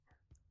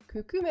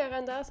Coucou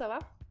Miranda, ça va?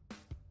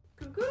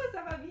 Coucou,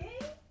 ça va bien?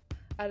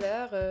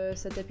 Alors,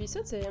 cet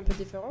épisode c'est un peu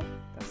différent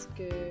parce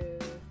que,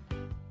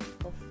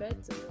 en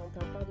fait, on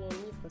parle pas d'un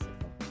livre cette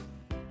fois.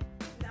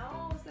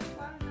 Non, c'est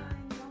pas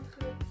une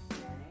entrevue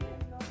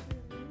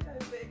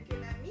avec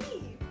une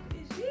amie,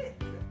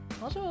 Brigitte.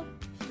 Bonjour!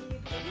 Puis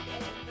Brigitte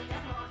est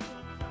vraiment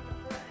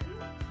francophone.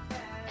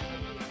 Elle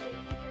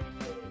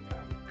est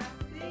comme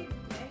assez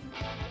bilingue,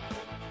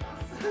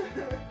 je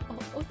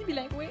pense. Aussi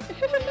bilingue, oui!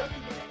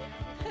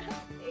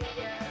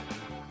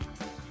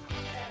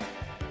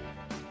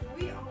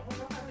 Oui, on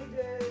va parler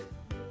de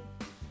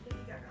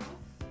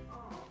différences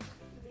entre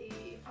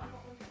les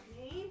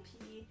franco-ontariens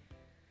puis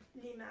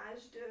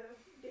l'image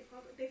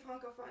des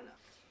francophones.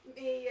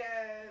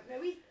 Mais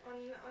oui,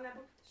 on a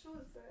beaucoup de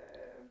choses.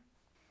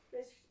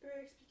 Est-ce que tu peux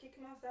expliquer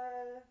comment ça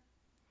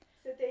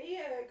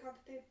c'était quand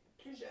tu étais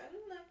plus jeune?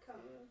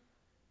 Comme,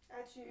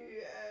 as-tu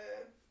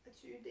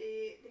eu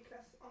des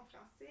classes en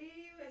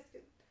français? Ou est-ce que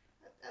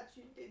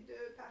as-tu des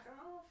deux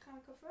parents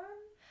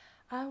francophones?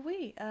 Ah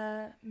oui,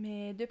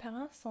 mes deux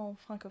parents sont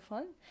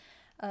francophones.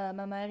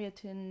 Ma mère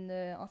est une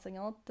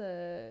enseignante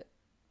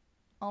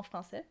en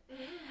français.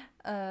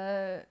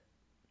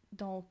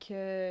 Donc,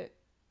 j'ai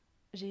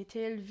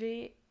été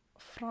élevée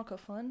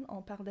francophone.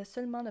 On parlait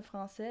seulement le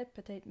français,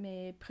 peut-être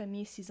mes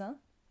premiers 6 ans.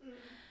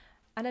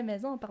 À la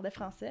maison, on parlait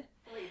français.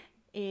 Oui.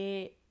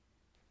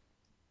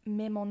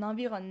 Mais mon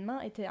environnement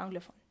était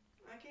anglophone.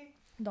 OK.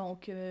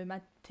 Donc, ma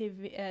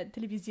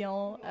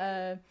télévision,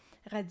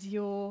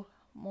 radio,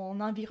 mon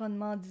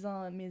environnement,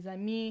 disons, mes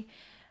amis,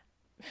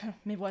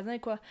 mes voisins,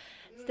 quoi,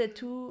 c'était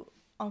tout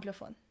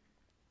anglophone.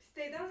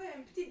 C'était dans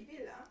une petite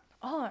ville, hein?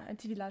 Ah, un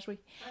petit village, oui.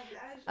 Un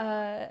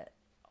village?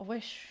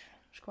 Ouais,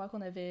 je crois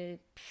qu'on avait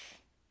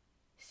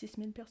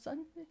 6000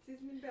 personnes.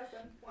 6000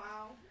 personnes.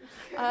 Wow!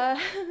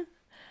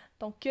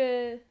 Donc,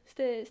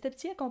 c'était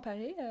petit à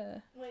comparer.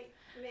 Oui,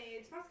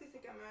 mais tu penses que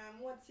c'est comme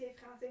moitié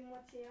français,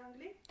 moitié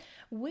anglais?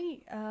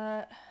 Oui,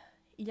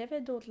 il y avait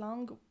d'autres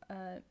langues,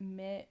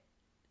 mais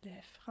le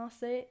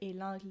français et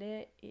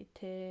l'anglais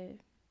étaient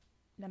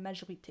la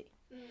majorité.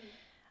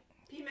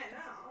 Puis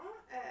maintenant,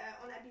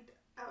 on habite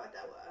à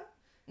Ottawa.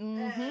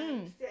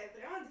 Mm-hmm. C'est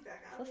vraiment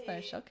différent. Ça, c'était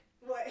un choc.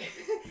 Ouais.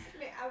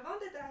 Mais avant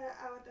d'être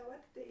à Ottawa,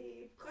 tu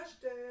étais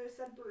proche de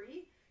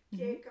Sudbury,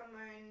 qui est comme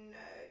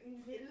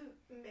une ville,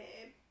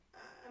 mais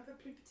un peu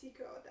plus petit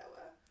que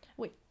Ottawa.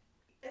 Oui.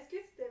 Est-ce que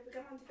c'était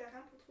vraiment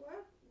différent pour toi?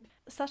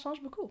 Ça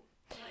change beaucoup.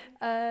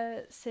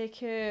 Ouais. C'est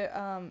que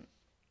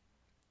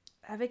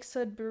avec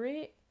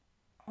Sudbury,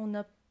 on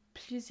a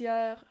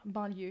plusieurs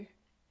banlieues.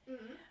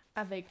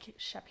 Avec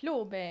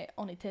Chapleau, ben,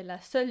 on était la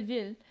seule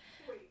ville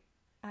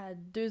à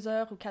 2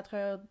 heures ou 4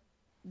 heures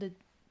de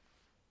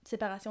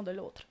séparation de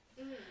l'autre.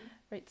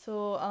 Right,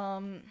 so,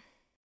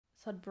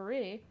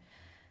 Sudbury,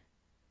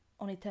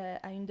 on était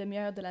à une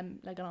demi-heure de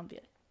la grande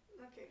ville.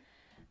 Okay.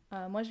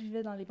 Moi, je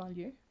vivais dans les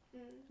banlieues,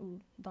 ou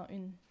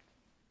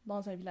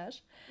dans un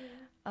village.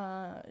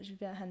 Je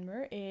vivais à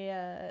Hanmer et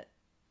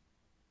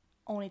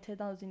on était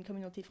dans une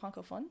communauté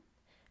francophone.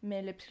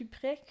 Mais le plus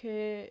près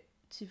que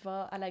tu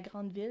vas à la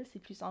grande ville, c'est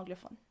plus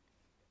anglophone.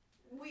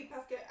 Oui,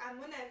 parce que à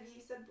mon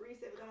avis, Sudbury,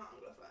 c'est vraiment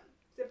anglophone.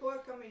 C'est pas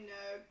comme une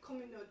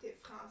communauté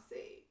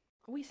française.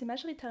 Oui, c'est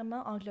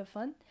majoritairement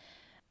anglophone.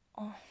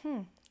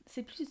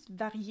 C'est plus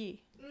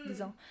varié,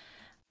 disons.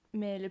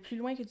 Mais le plus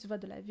loin que tu vas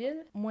de la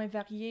ville, moins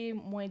varié,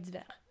 moins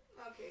divers.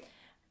 OK.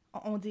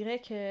 On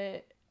dirait que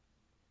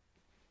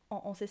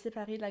on s'est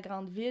séparé de la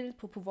grande ville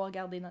pour pouvoir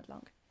garder notre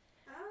langue.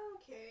 Ah,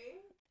 OK.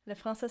 Le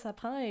français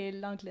s'apprend et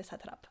l'anglais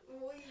s'attrape.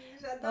 Oui,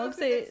 j'adore Donc,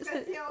 cette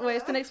expression. Oui,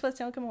 c'est une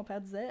expression que mon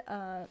père disait.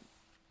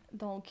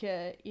 Donc,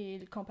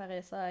 il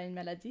comparait ça à une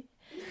maladie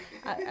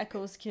à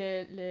cause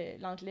que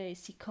l'anglais est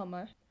si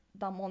commun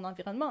dans mon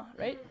environnement,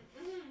 right?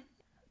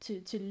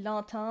 Tu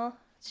l'entends,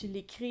 tu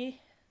l'écris,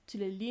 tu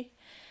le lis.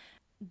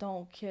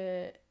 Donc,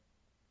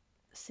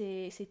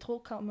 c'est trop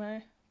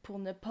commun pour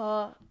ne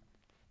pas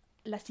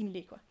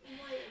l'assimiler, quoi.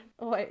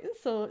 Oui. Ouais,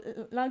 so,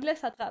 l'anglais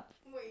s'attrape.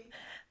 Oui.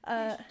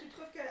 Tu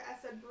trouves qu'à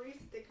Sudbury,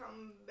 c'était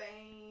comme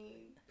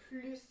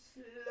plus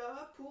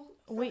là pour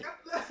oui.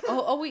 Là?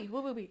 Oh oui.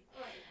 Ouais.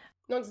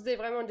 Donc c'était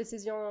vraiment une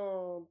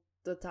décision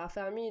de ta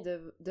famille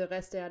de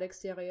rester à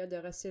l'extérieur, de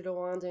rester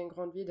loin d'une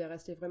grande ville, de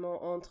rester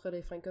vraiment entre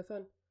les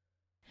francophones?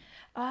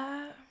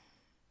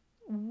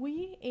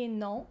 Oui et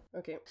non.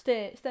 OK.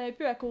 C'était un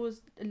peu à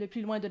cause le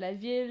plus loin de la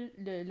ville,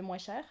 le moins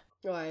cher.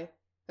 Ouais,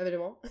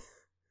 évidemment.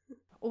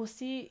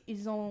 Aussi,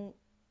 ils ont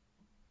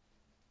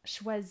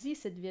choisi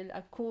cette ville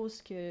à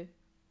cause que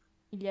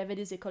il y avait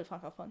des écoles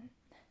francophones.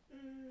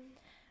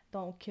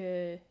 Donc,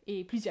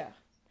 et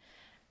plusieurs.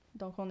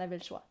 Donc, on avait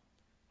le choix.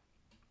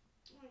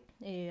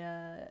 Et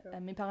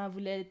mes parents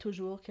voulaient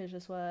toujours que je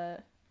sois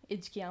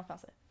éduquée en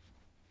français.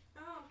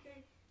 Ah, OK.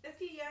 Est-ce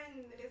qu'il y a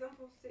une raison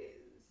pour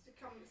c'est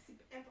comme si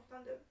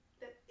important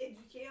d'être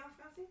éduqué en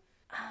français?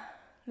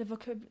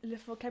 Le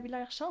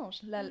vocabulaire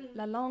change.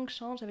 La langue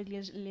change avec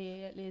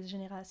les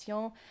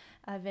générations,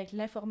 avec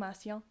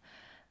l'information.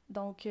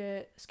 Donc,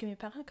 ce que mes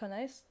parents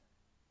connaissent,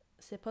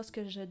 c'est pas ce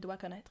que je dois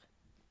connaître.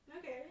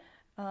 OK.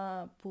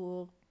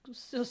 Pour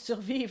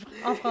survivre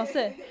en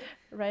français,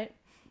 right?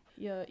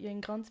 Il y a une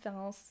grande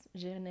différence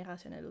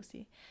générationnelle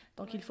aussi.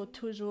 Donc, il faut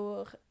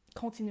toujours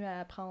continuer à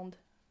apprendre,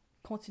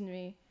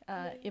 continuer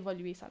à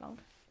évoluer sa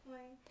langue.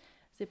 Ouais.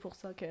 C'est pour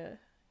ça que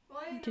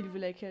qu'il non.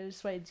 voulait que je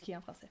sois éduquée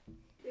en français.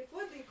 Des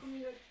fois, des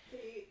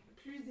communautés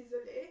plus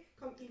isolées,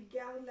 comme ils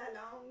gardent la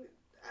langue,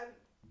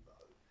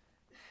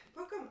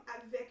 pas comme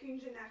avec une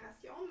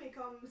génération, mais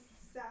comme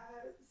ça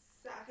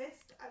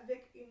reste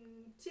avec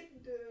un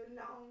type de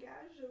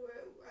langage ou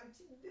un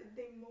type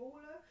des mots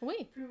là,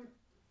 Oui. plus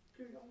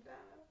longtemps.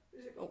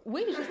 Là.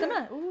 Oui,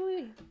 justement.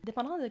 Oui.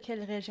 Dépendant de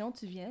quelle région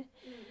tu viens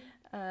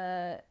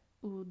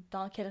ou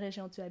dans quelle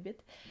région tu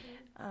habites,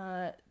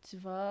 tu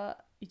vas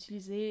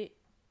utiliser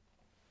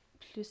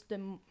plus de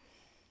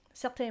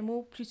certains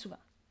mots plus souvent.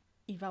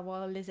 Il va y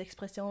avoir les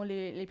expressions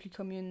les plus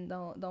communes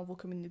dans vos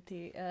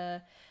communautés.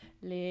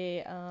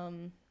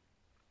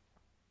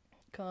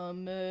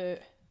 Comme,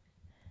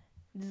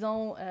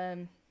 disons,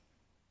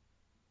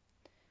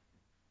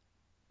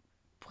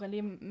 pour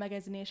aller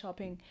magasiner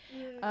shopping,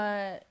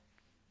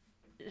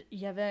 il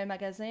y avait un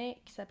magasin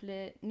qui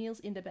s'appelait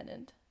Neil's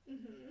Independent.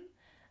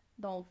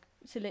 Donc,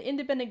 c'est le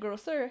Independent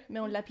Grocer, mais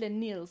on l'appelait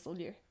Neil's au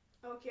lieu.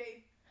 OK.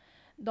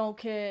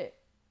 Donc,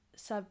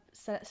 ça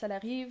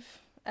arrive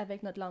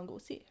avec notre langue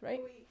aussi, right?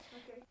 Oui,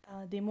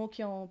 OK. Des mots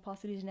qui ont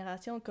passé les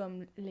générations,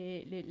 comme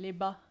les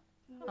bas,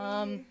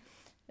 Oui.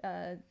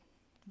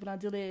 voulant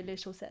dire les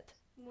chaussettes.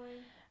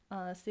 Oui.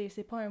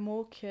 C'est pas un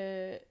mot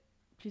que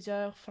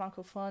plusieurs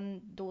francophones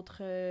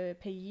d'autres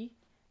pays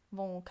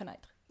vont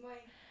connaître. Oui.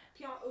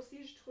 Puis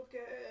aussi, je trouve que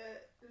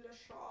le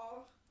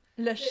char...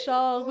 Le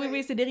char,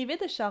 oui, c'est dérivé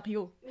de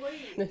chariot.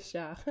 Oui. Le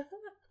char.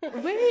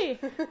 Oui,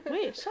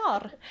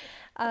 char.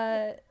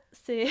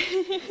 C'est...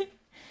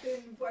 C'est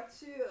une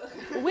voiture.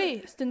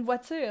 Oui, c'est une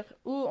voiture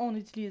où on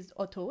utilise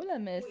auto, là,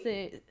 mais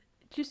c'est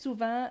plus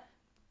souvent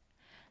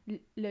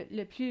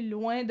le plus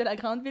loin de la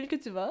grande ville que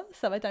tu vas,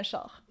 ça va être un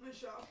char. Un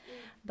char, oui.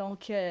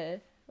 Donc,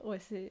 ouais,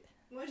 c'est...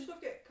 Moi, je trouve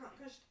que quand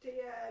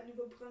j'étais à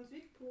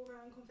Nouveau-Brunswick pour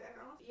une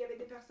conférence, il y avait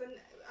des personnes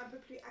un peu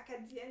plus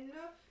acadiennes,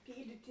 là, puis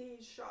ils utilisaient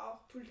le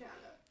char tout le temps,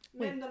 là.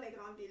 Même dans les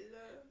grandes villes,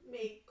 là.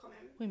 Mais quand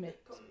même. Oui, mais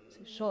comme...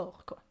 c'est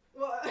char, quoi.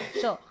 Ouais.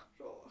 Char.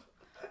 Char.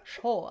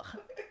 Char.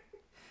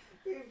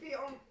 Et puis,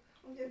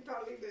 on vient de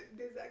parler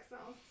des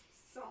accents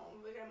qui sont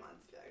vraiment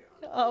différents.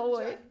 Ah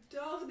ouais.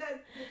 J'adore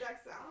des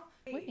accents.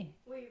 Oui.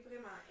 Oui,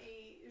 vraiment.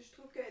 Et je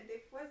trouve que des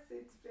fois,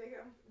 c'est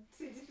différent.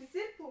 C'est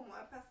difficile pour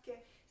moi parce que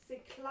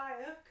c'est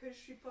clair que je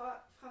suis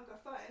pas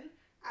francophone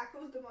à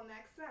cause de mon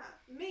accent.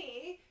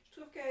 Mais je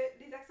trouve que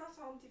les accents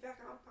sont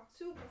différents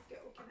partout parce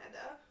qu'au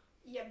Canada,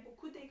 il y a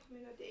beaucoup de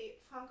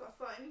communautés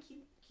francophones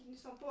qui ne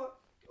sont pas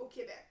au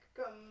Québec.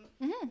 Comme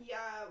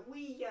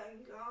il y a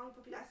une grande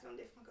population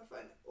des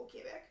francophones au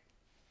Québec.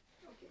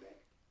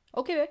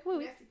 Au Québec,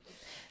 oui.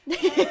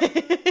 Merci.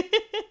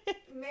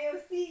 Mais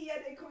aussi, il y a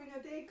des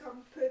communautés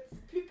comme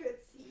plus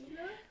petites,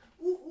 là,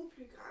 ou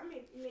plus grandes,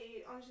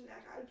 mais en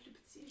général plus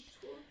petites, je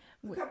trouve.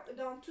 Oui. Comme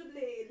dans toutes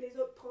les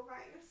autres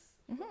provinces.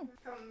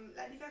 Comme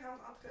la différence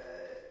entre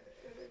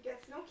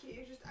Gatineau, qui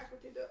est juste à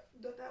côté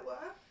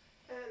d'Ottawa,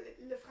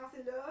 le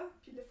français là,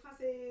 puis le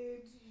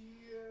français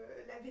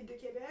de la ville de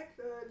Québec,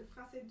 le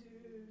français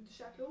du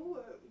Château,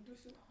 d'où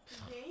tu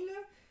viens,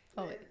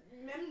 là.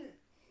 Même,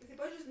 c'est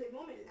pas juste les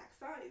mots, mais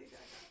l'accent est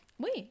différent.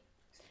 Oui.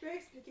 Tu peux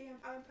expliquer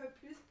un peu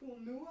plus pour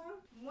nous, hein?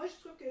 Moi, je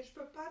trouve que je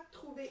peux pas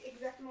trouver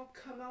exactement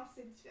comment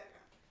c'est différent.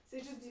 C'est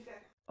juste différent.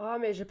 Ah,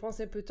 mais je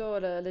pensais plutôt à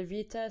la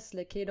vitesse,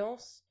 la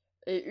cadence.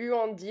 Et eux,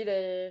 on dit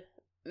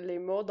les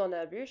mots dans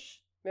la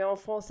bouche. Mais en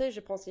français, je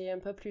pense qu'il y a un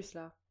peu plus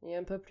là. Il y a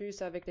un peu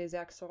plus avec les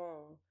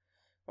accents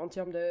en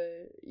termes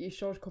de... Ils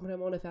changent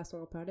complètement de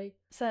façon de parler.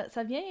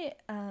 Ça vient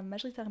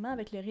majoritairement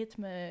avec le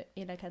rythme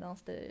et la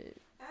cadence de...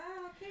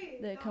 Ah,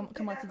 ok.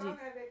 Comment tu dis?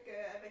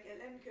 Avec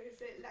Hélène que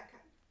c'est la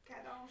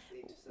cadence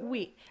et tout ça.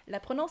 Oui, la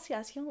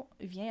prononciation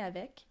vient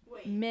avec,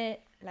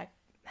 mais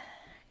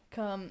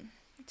comme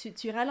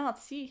tu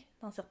ralentis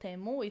dans certains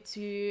mots et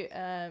tu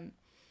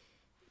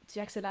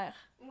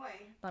accélères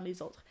dans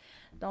les autres.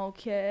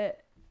 Donc...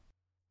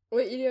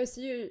 Oui, il y a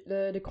aussi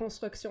la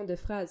construction des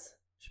phrases.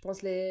 Je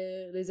pense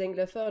que les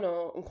anglophones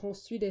ont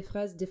construit des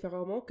phrases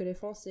différemment que les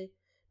français.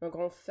 Donc,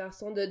 en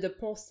façon de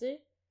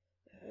penser,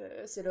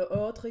 c'est le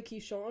autre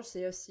qui change.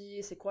 C'est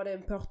aussi, c'est quoi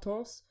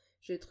l'importance?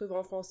 Je trouve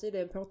en français,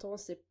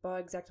 l'importance, c'est pas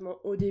exactement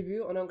au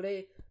début. En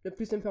anglais, le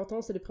plus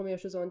important, c'est les premières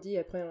choses qu'on dit.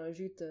 Après, on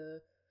ajoute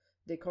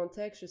des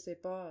contextes, je sais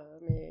pas.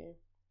 Mais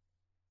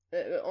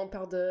on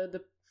parle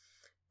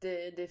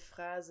des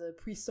phrases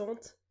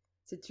puissantes.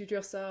 C'est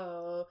toujours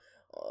ça...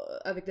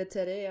 avec la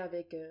télé,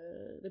 avec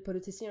les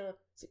politiciens,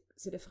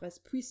 c'est des phrases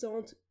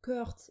puissantes,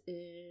 courtes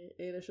et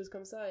des choses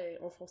comme ça. Et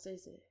en français,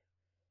 c'est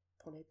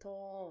prends le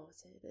temps,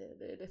 c'est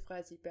des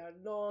phrases hyper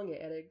longues et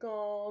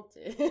élégantes.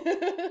 Et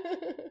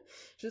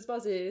je sais pas,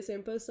 c'est un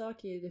peu ça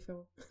qui est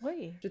différent.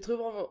 Oui. Je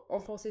trouve en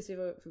français, c'est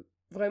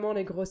vraiment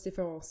les grosses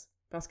différences.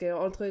 Parce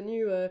qu'entre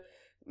nous,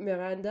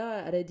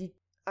 Miranda, elle a dit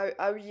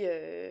ah oui,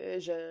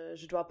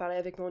 je dois parler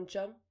avec mon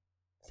chum.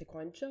 C'est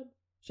quoi un chum?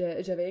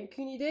 J'avais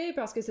aucune idée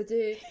parce que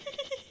c'était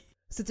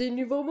C'était un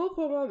nouveau mot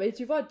pour moi. Mais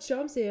tu vois,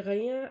 chum, c'est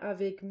rien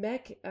avec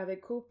mec,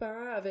 avec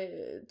copain,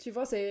 avec... Tu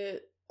vois,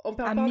 c'est... On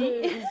parle pas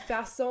Ami. d'une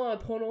façon à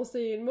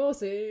prononcer un mot,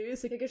 c'est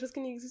quelque chose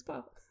qui n'existe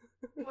pas.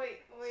 Oui,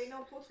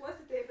 non, pour toi,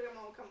 c'était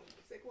vraiment comme,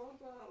 c'est quoi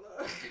ça,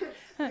 là?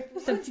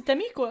 C'est un petit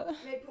ami, quoi.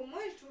 Mais pour moi,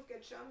 je trouve que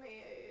chum,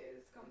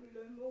 c'est comme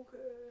le mot que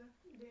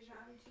les gens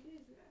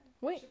utilisent.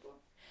 Oui. Je sais pas.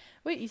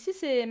 Oui, ici,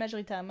 c'est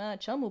majoritairement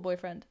chum ou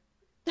boyfriend.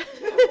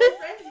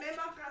 Boyfriend, même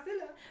en français,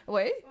 là.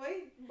 Oui.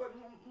 Oui,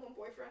 mon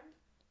boyfriend.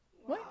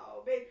 Oui.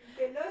 Wow. Ben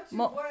là, tu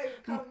Mon- vois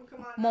comment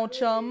mon l'anglais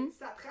chum.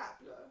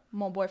 s'attrape, là.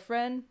 Mon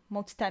boyfriend,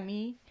 mon petit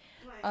ami.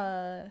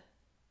 Ouais.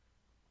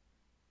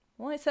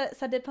 Ouais,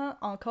 ça dépend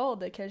encore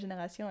de quelle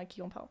génération à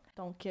qui on parle.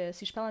 Donc,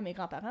 si je parle à mes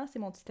grands-parents, c'est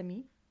mon petit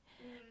ami.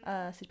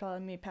 Si je parle à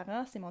mes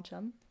parents, c'est mon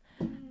chum.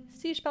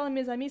 Si je parle à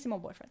mes amis, c'est mon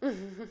boyfriend.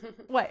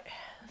 Ouais,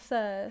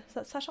 ça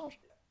change.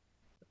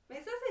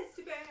 Mais ça, c'est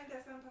super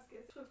intéressant parce que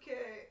je trouve que,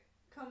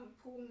 comme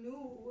pour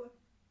nous,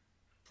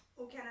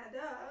 au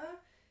Canada,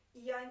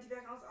 il y a une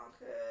différence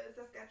entre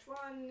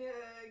Saskatchewan,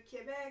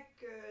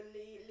 Québec,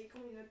 les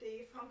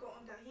communautés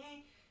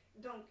franco-ontariennes.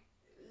 Donc,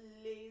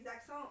 les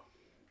accents,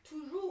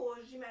 toujours,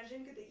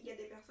 j'imagine qu'il y a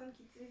des personnes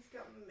qui disent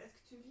comme,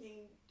 est-ce que tu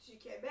viens du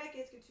Québec,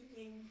 est-ce que tu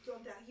viens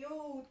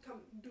d'Ontario,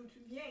 comme d'où tu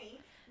viens,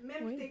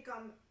 même Oui. si t'es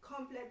comme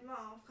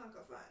complètement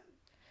francophone.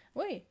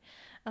 Oui,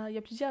 il y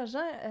a plusieurs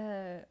gens,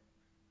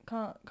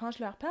 quand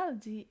je leur parle,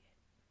 disent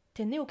 «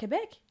 T'es né au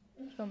Québec? »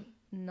 Je suis comme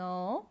 «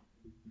 Non. »«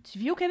 Tu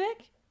vis au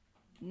Québec? »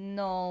 «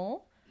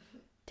 Non. »«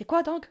 T'es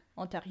quoi donc?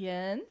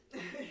 Ontarienne? »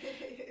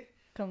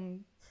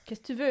 Comme « Qu'est-ce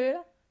que tu veux? »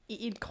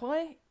 Ils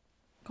croient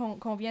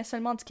qu'on vient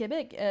seulement du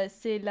Québec.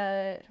 C'est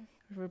la...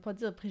 Je veux pas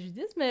dire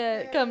préjudice,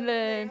 mais comme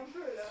le... Un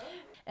peu, là.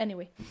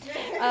 Anyway.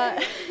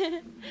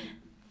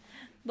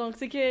 Donc,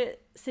 c'est que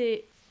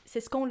c'est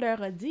ce qu'on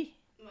leur a dit,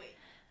 Oui,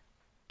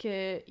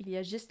 qu'il y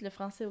a juste le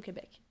français au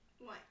Québec.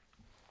 ouais.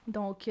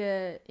 Donc,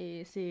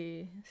 et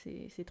c'est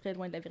très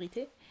loin de la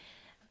vérité.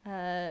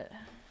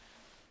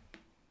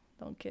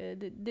 Donc,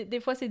 des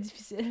fois, c'est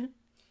difficile.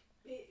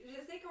 Et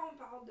je sais qu'on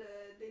parle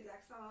des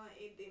accents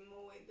et des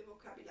mots et des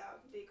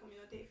vocabulaires des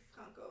communautés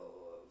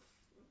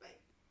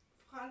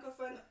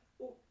francophones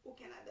au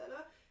Canada,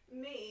 là,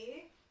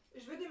 mais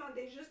je veux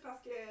demander juste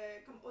parce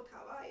que, comme au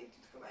travail, tu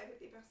travailles avec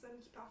des personnes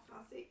qui parlent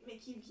français, mais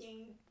qui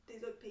viennent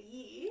des autres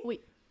pays. Oui.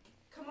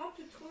 Comment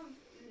tu trouves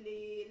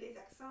les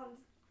accents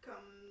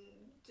comme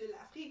de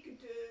l'Afrique,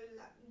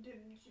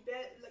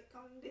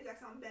 comme des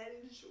accents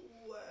belges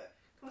ou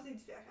comment c'est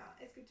différent?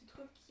 Est-ce que tu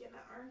trouves qu'il y en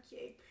a un qui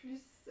est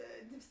plus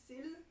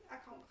difficile à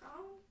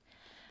comprendre?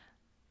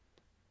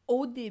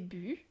 Au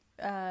début,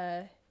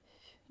 une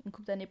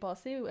couple d'années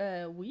passées,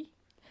 oui.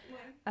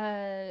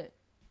 Ouais.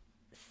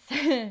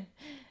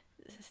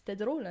 C'était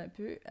drôle un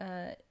peu.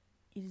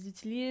 Ils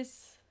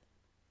utilisent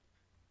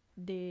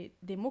des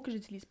mots que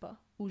j'utilise pas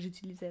ou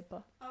j'utilisais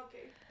pas. OK.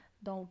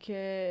 Donc,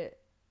 j'ai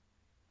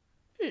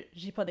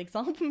pas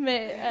d'exemple,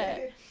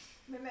 mais...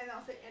 Mais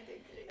maintenant, c'est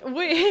intégré.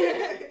 Oui!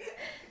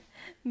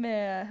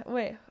 Mais,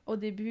 ouais, au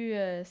début,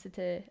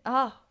 c'était...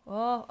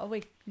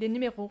 oui, les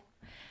numéros.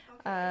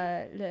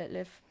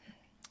 Okay.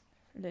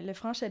 Le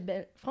français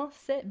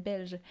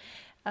belge.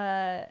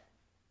 Et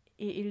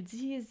ils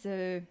disent...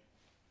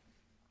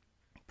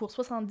 pour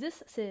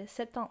 70, c'est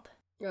 70.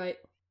 Ouais.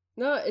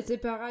 Non, et c'est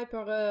pareil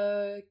pour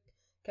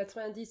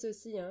 90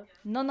 aussi, hein.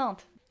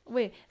 90.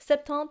 Oui,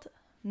 70,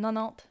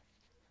 90,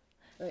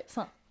 Ouais.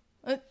 100.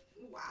 Wow.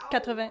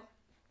 80.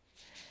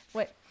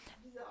 Ouais.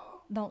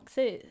 Bizarre. Donc,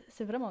 c'est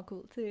vraiment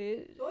cool.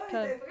 Ouais, comme...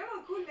 c'est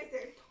vraiment cool, mais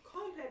c'est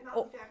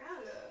complètement différent,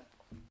 là.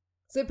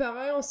 C'est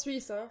pareil en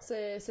Suisse, hein.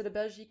 C'est la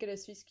Belgique et la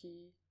Suisse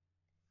qui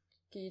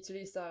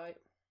utilisent ça, ouais.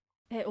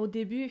 Et au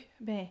début,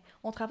 ben,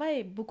 on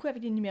travaille beaucoup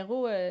avec les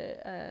numéros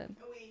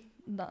Oui.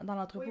 dans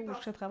l'entrepôt Oui, où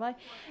je travaille.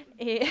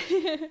 Ouais. Et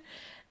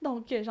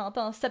donc,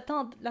 j'entends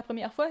 70 la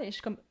première fois et je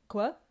suis comme,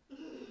 quoi?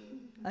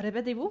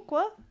 Répétez-vous,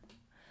 quoi?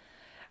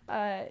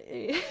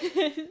 Et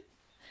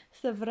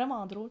c'est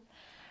vraiment drôle.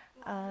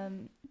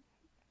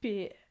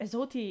 Puis, eux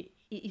autres,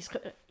 ils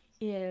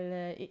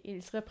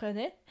se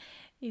reprenaient.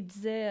 Ils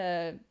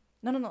disaient,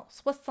 non,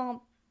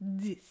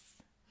 70.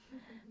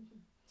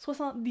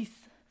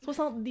 70.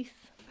 70.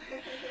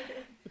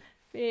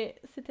 Et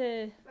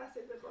c'était... Ah,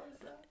 c'est drôle,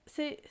 ça.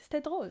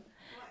 C'était drôle. Ouais.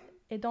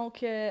 Et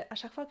donc, à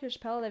chaque fois que je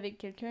parle avec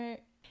quelqu'un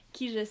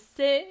qui je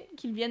sais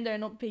qu'il vient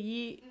d'un autre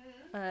pays,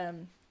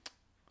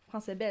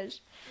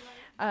 français-belge,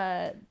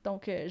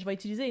 donc je vais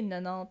utiliser une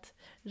 90,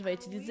 je vais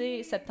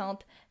utiliser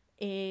 70,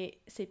 et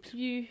c'est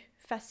plus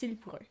facile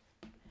pour eux.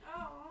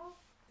 Oh.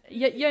 Il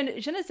y a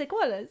je ne sais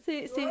quoi, là.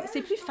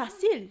 C'est plus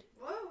facile.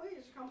 Oui,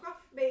 je comprends.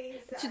 Mais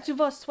ça... Tu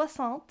vas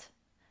 60,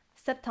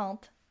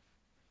 70,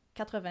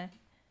 80,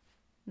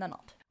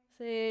 90.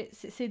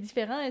 C'est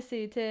différent et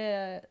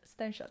c'était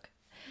un choc.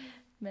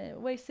 Mais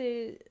oui,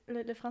 c'est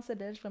le français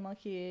belge vraiment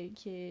qui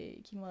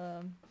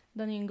m'a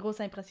donné une grosse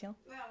impression.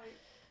 Ouais, oui.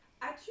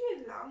 As-tu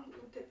une langue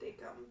où tu étais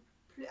comme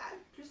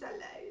plus à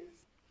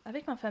l'aise?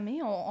 Avec ma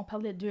famille, on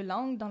parle les deux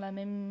langues dans la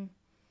même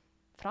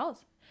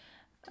phrase.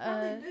 Tu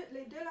parles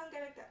les deux langues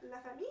avec la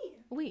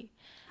famille? Oui.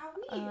 Ah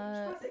oui,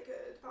 je pensais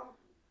que tu parles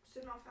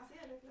seulement français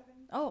avec la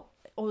famille. Oh,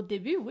 au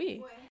début, oui.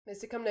 Ouais. Mais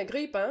c'est comme la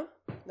grippe, hein?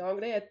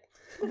 L'anglais est...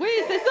 Oui,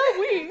 c'est ça,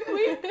 oui,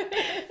 oui.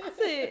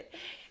 C'est...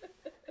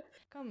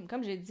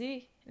 Comme j'ai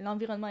dit,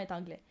 l'environnement est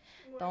anglais.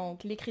 Ouais.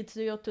 Donc,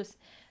 l'écriture, tout.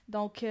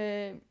 Donc,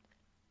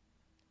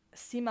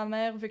 si ma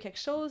mère veut quelque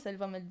chose, elle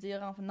va me le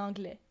dire en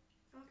anglais.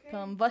 Ok.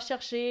 Comme, va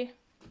chercher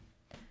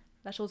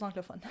la chose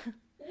anglophone.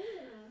 Ouh.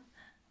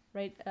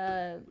 Right?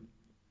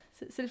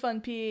 C'est le fun.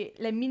 Puis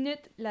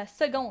la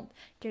seconde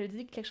qu'elle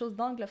dit quelque chose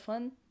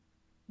d'anglophone,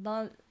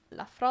 dans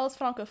la phrase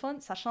francophone,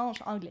 ça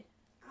change anglais.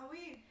 Ah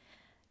oui.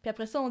 Puis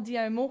après ça, on dit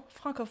un mot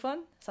francophone,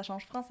 ça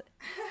change français.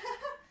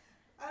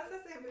 Ah, ça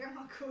c'est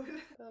vraiment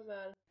cool. Pas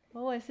mal.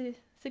 Oh ouais,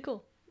 c'est cool.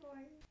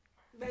 Ouais.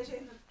 Ben, j'ai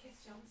une autre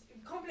question,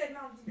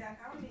 complètement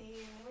différente, mais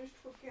moi je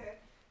trouve que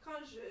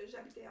quand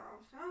j'habitais en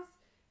France,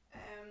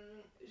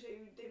 j'ai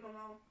eu des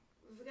moments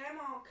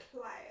vraiment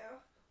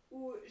clairs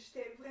où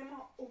j'étais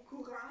vraiment au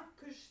courant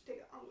que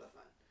j'étais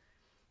anglophone.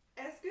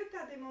 Est-ce que tu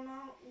as des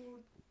moments où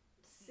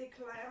c'est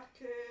clair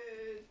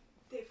que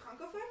t'es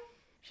francophone?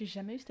 J'ai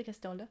jamais eu cette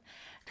question-là.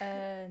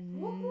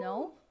 Wouhou!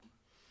 Non.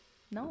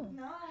 Non.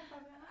 Non, pas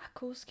vraiment. À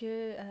cause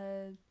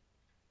que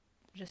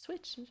je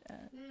switch.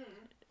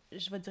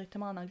 Je vais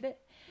directement en anglais.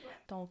 Ouais.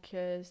 Donc,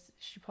 je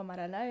suis pas mal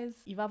à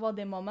l'aise. Il va y avoir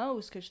des moments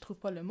où je trouve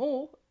pas le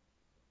mot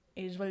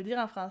et je vais le dire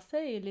en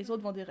français et les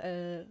autres vont dire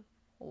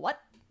what?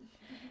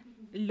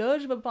 Là,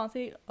 je vais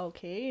penser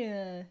OK,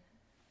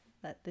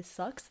 this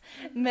sucks.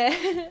 Mais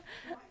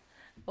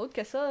autre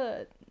que ça,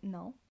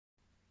 non.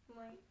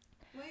 Ouais.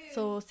 Oui.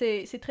 So,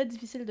 c'est très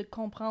difficile de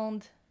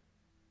comprendre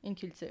une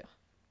culture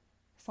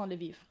sans le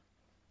vivre.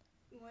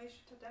 Oui, je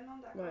suis totalement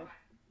d'accord.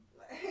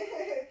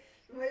 Ouais.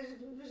 Moi,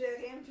 j'ai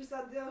rien de plus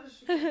à dire, je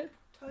suis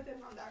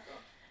totalement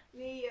d'accord.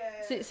 Mais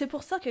C'est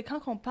pour ça que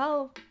quand on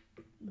parle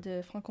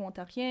de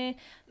franco-ontarien,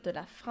 de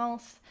la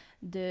France,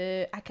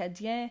 de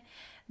acadien,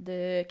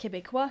 de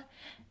québécois,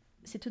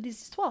 c'est toutes des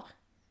histoires.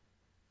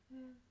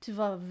 Tu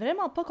vas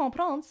vraiment pas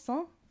comprendre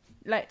sans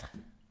l'être.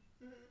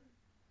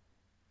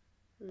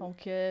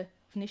 Donc,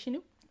 venez chez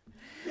nous.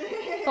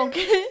 Donc,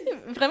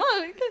 vraiment,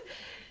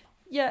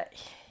 il y a...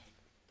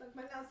 Donc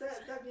maintenant, ça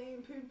vient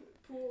un peu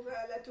pour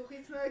le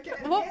tourisme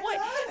canadien. Ouais.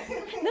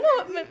 Non,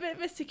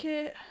 mais c'est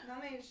que... Non,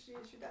 mais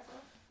je suis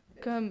d'accord.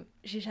 Comme,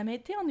 j'ai jamais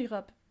été en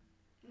Europe.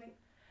 Oui.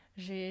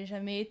 J'ai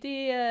jamais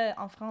été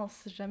en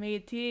France. Jamais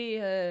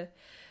été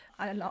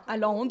à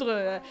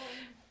Londres.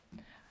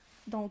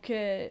 Donc,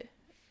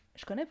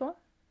 je connais pas.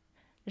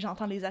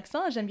 J'entends les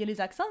accents, j'aime bien les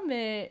accents,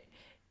 mais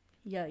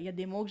il y a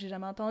des mots que j'ai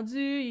jamais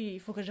entendus. Il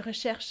faut que je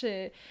recherche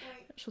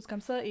choses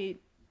comme ça.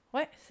 Et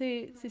ouais,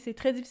 c'est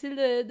très difficile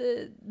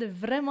de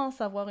vraiment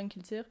savoir une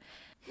culture.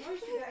 Moi,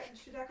 je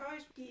suis d'accord,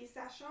 puis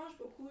ça change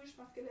beaucoup. Je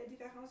pense que la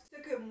différence,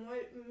 c'est que moi,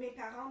 mes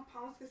parents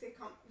pensent que c'est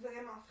comme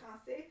vraiment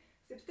français.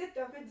 C'est peut-être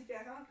un peu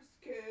différent que ce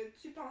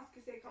que tu penses que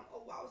c'est comme,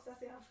 oh wow, ça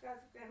c'est en phrase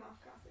vraiment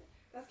français.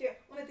 Parce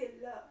qu'on était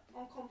là,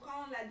 on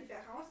comprend la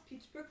différence, puis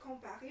tu peux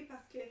comparer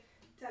parce que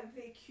tu as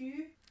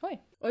vécu. Oui.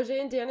 Oh,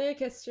 j'ai une dernière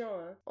question.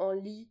 Hein. On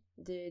lit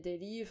des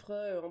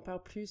livres, on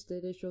parle plus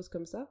des choses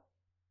comme ça.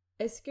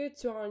 Est-ce que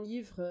tu as un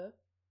livre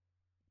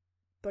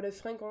pour le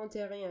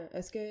franco-ontarien?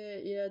 Est-ce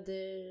qu'il y a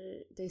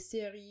des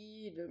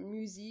séries, de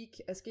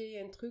musique? Est-ce qu'il y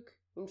a un truc,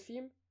 un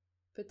film,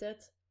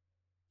 peut-être,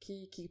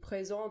 qui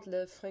présente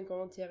le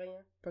franco-ontarien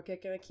pour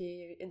quelqu'un qui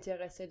est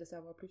intéressé de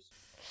savoir plus?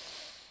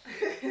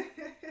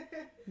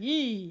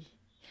 Hi!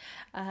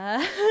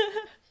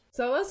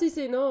 Ça va si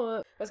c'est non,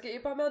 hein? Parce qu'il y a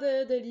pas mal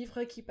de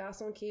livres qui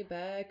passent en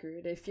Québec,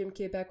 des films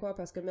québécois,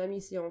 parce que même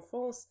ici en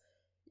France,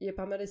 il y a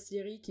pas mal de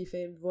séries qui font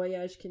un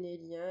voyage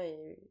canadien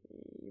et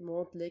ils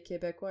montrent les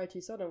Québécois et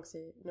tout ça, donc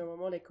c'est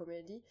normalement les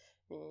comédies,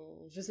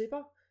 mais je sais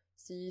pas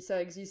si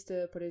ça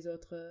existe pour les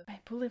autres. Ben,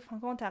 pour les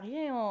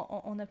franco-ontariens,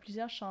 on a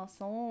plusieurs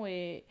chansons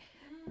et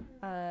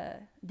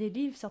des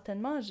livres,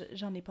 certainement,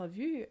 j'en ai pas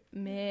vu,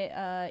 mais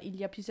il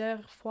y a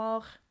plusieurs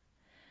foires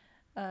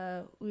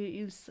où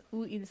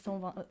ils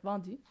sont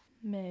vendus,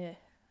 mais...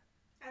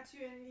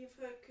 As-tu un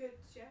livre que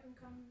tu aimes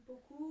comme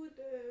beaucoup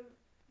de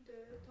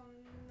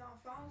ton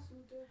enfance ou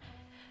de ton...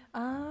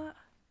 Ah,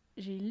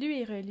 j'ai lu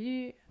et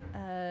relu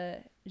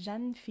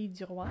Jeanne, fille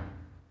du roi.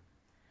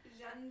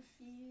 Jeanne,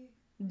 fille...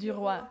 Du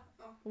roi.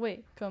 Oh.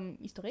 Oui, comme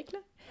historique, là.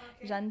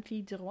 Okay. Jeanne,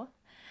 fille du roi.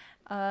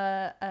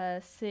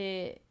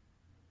 C'est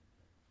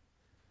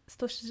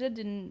au sujet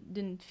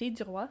d'une fille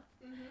du roi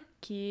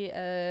qui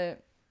est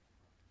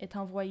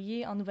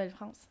envoyée en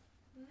Nouvelle-France.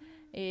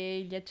 Et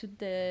il y a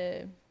toute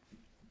une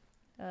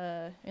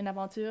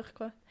aventure,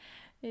 quoi.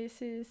 Et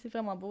c'est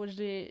vraiment beau.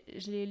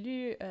 Je l'ai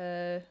lu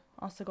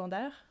en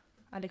secondaire,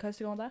 à l'école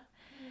secondaire.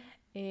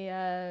 Et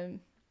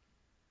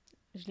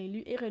je l'ai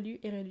lu et relu,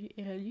 et relu,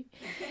 et relu.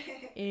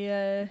 Et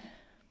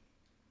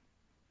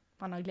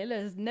en anglais,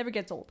 là, it never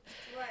gets old.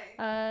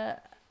 Ouais.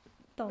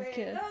 Donc...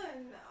 Ben là,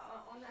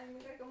 on a une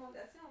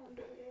recommandation.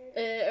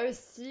 Et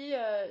aussi,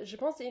 je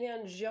pense qu'il y a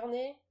une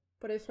journée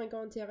pour les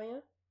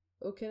franco-ontariens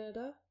au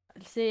Canada.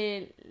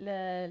 C'est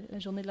la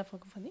journée de la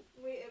francophonie.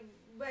 Oui,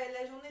 Ben,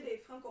 la journée des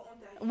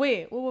Franco-Ontariens.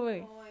 Oui.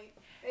 Ouais.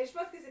 Et je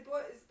pense que c'est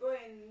pas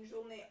une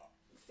journée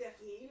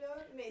fériée, là,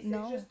 mais c'est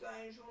Non. juste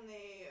une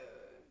journée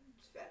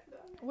du fête, là.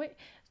 Oui.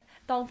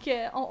 Donc,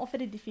 on fait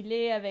des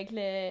défilés avec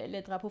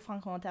le drapeau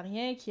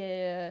franco-ontarien qui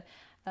est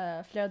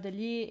fleur de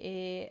lis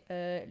et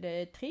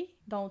le tri.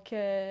 Donc,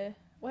 ouais,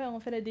 on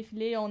fait le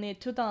défilé. On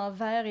est tout en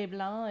vert et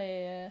blanc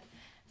et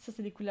ça,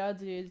 c'est les couleurs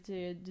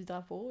du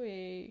drapeau.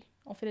 Et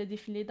on fait le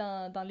défilé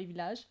dans les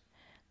villages.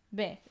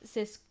 Ben,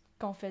 c'est ce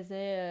qu'on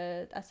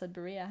faisait à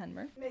Sudbury, à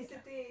Hanmer. Mais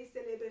c'était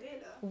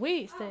célébré, là.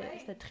 Oui, Ah, ouais.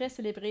 c'était très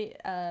célébré,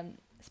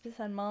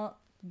 spécialement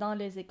dans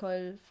les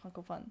écoles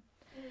francophones.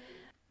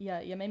 Il y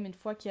a même une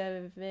fois qu'il y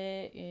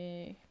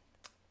avait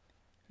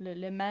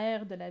le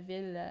maire de la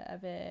ville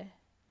avait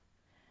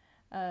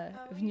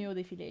venu au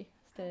défilé.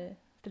 C'était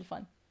le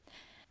fun.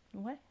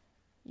 Ouais.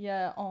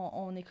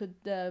 On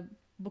écoute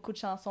beaucoup de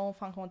chansons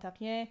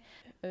franco-ontariennes.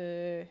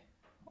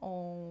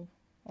 On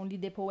lit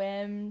des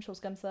poèmes, choses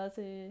comme ça.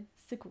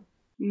 C'est cool.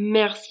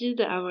 Merci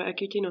d'avoir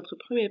écouté notre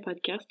premier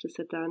podcast de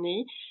cette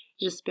année.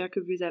 J'espère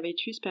que vous avez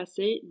tous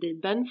passé des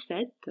bonnes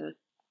fêtes.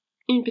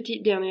 Une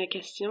petite dernière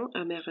question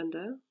à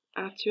Miranda.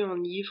 As-tu un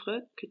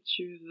livre que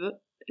tu veux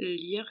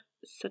lire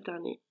cette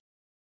année?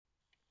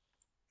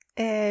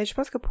 Je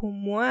pense que pour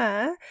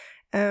moi,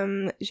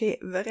 j'ai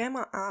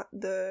vraiment hâte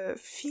de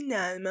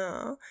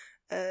finalement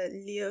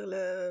lire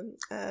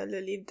le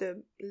livre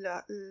de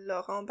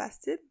Laurent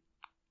Bastide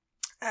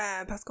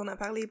parce qu'on a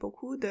parlé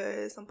beaucoup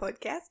de son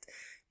podcast,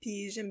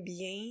 puis j'aime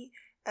bien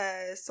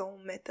son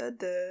méthode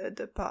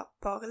de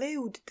parler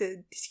ou de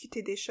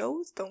discuter des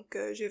choses, donc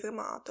j'ai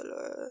vraiment hâte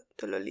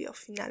de le lire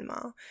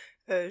finalement.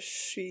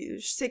 Je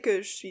sais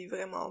que je suis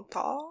vraiment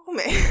tard,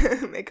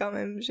 mais quand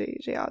même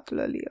j'ai hâte de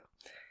le lire.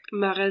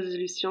 Ma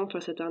résolution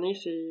pour cette année,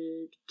 c'est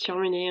de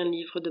terminer un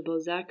livre de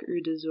Balzac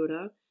ou de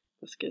Zola,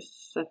 parce que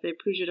ça fait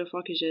plusieurs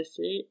fois que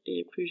j'essaie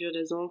et plusieurs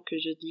raisons que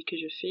je dis que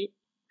je fais.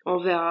 On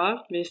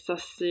verra, mais ça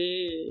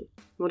c'est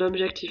mon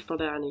objectif pour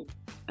l'année.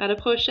 À la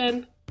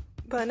prochaine!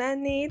 Bonne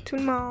année tout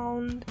le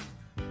monde!